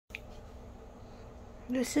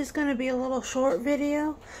This is going to be a little short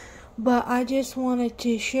video, but I just wanted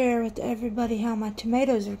to share with everybody how my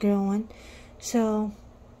tomatoes are growing. So,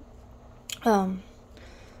 as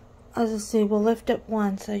I say, we'll lift up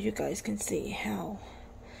one so you guys can see how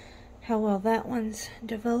well that one's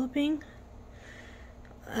developing.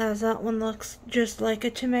 As that one looks just like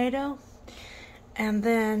a tomato. And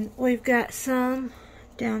then we've got some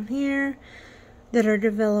down here that are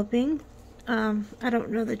developing. I don't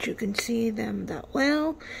know that you can see them that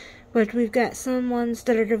well, but we've got some ones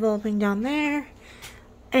that are developing down there.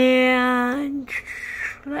 And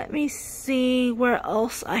let me see where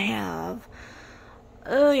else I have.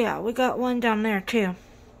 Oh yeah, we got one down there too.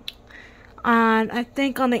 And I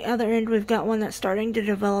think on the other end we've got one that's starting to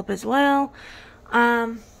develop as well.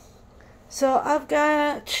 So I've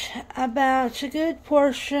got about a good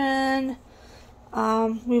portion.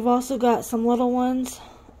 We've also got some little ones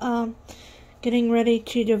getting ready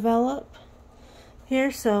to develop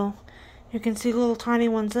here, so you can see little tiny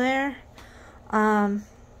ones there. And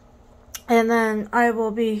then I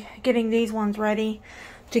will be getting these ones ready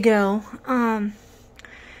to go. And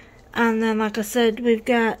then, like I said, we've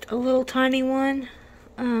got a little tiny one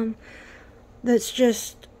that's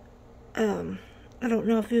just I don't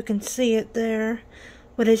know if you can see it there,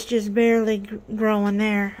 but it's just barely growing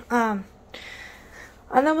there.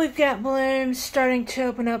 And then we've got blooms starting to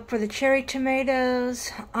open up for the cherry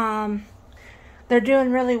tomatoes. They're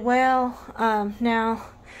doing really well. Now,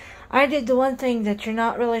 I did the one thing that you're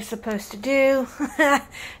not really supposed to do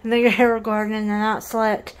in the aero garden, and that's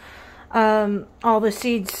let all the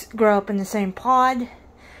seeds grow up in the same pod.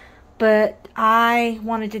 But I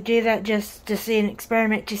wanted to do that just to see an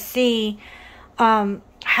experiment, to see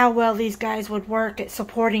how well these guys would work at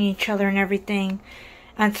supporting each other and everything.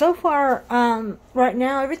 And so far, right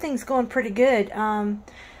now, everything's going pretty good.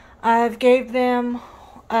 I've gave them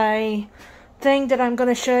a thing that I'm going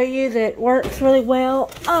to show you that works really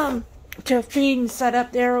well to feed and set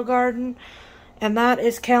up the aero garden. And that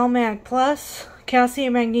is CalMag Plus,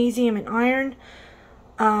 calcium, magnesium, and iron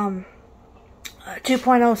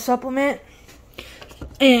 2.0 supplement.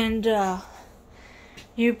 And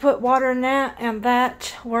you put water in that, and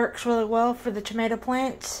that works really well for the tomato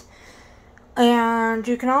plants. And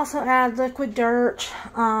you can also add liquid dirt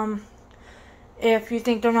if you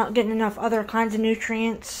think they're not getting enough other kinds of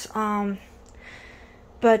nutrients.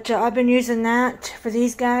 But I've been using that for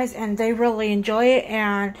these guys, and they really enjoy it.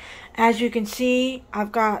 And as you can see,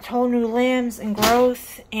 I've got whole new limbs and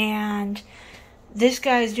growth, and this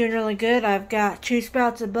guy's doing really good. I've got 2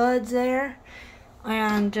 sprouts of buds there.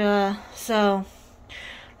 And so,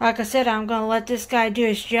 like I said, I'm going to let this guy do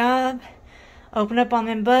his job. Open up on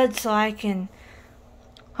them buds so I can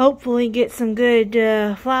hopefully get some good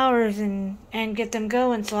flowers and get them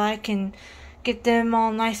going, so I can get them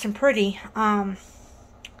all nice and pretty. And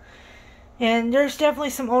there's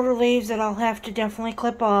definitely some older leaves that I'll have to definitely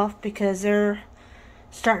clip off because they're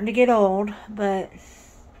starting to get old, but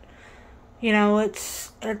you know,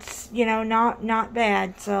 it's you know, not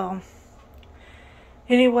bad. So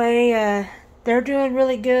anyway, they're doing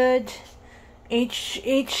really good.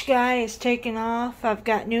 Each guy is taking off. I've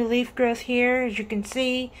got new leaf growth here, as you can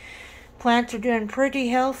see. Plants are doing pretty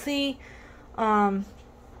healthy.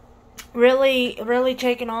 Really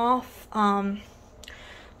taking off.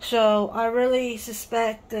 So I really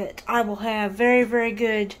suspect that I will have very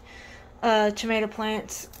good tomato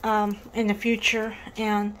plants in the future.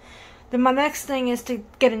 And then my next thing is to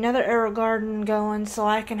get another aero garden going so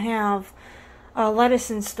I can have lettuce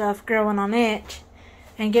and stuff growing on it.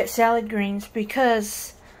 And get salad greens,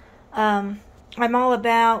 because I'm all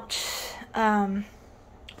about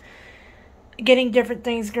getting different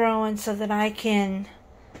things growing so that I can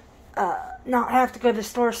not have to go to the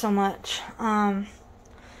store so much.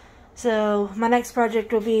 So my next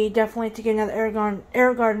project will be definitely to get another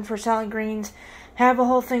aero garden for salad greens. Have a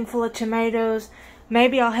whole thing full of tomatoes.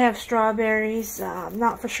 Maybe I'll have strawberries. I'm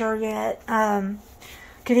not for sure yet.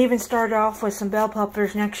 Could even start off with some bell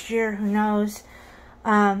peppers next year. Who knows?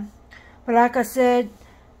 But like I said,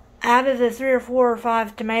 out of the 3 or 4 or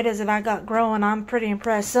 5 tomatoes that I got growing, I'm pretty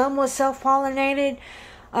impressed. Some was self-pollinated.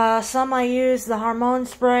 Some I used the hormone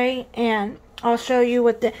spray, and I'll show you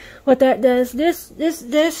what that does.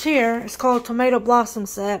 This here is called Tomato Blossom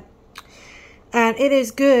Set, and it is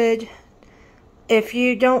good if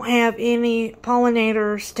you don't have any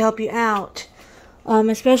pollinators to help you out,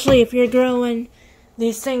 especially if you're growing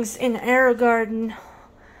these things in the aero garden.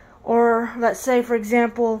 Or let's say, for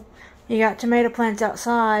example, you got tomato plants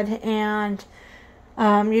outside and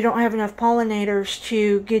you don't have enough pollinators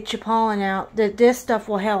to get your pollen out. This stuff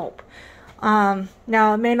will help.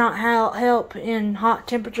 Now, it may not help in hot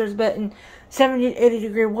temperatures, but in 70 to 80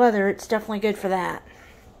 degree weather, it's definitely good for that.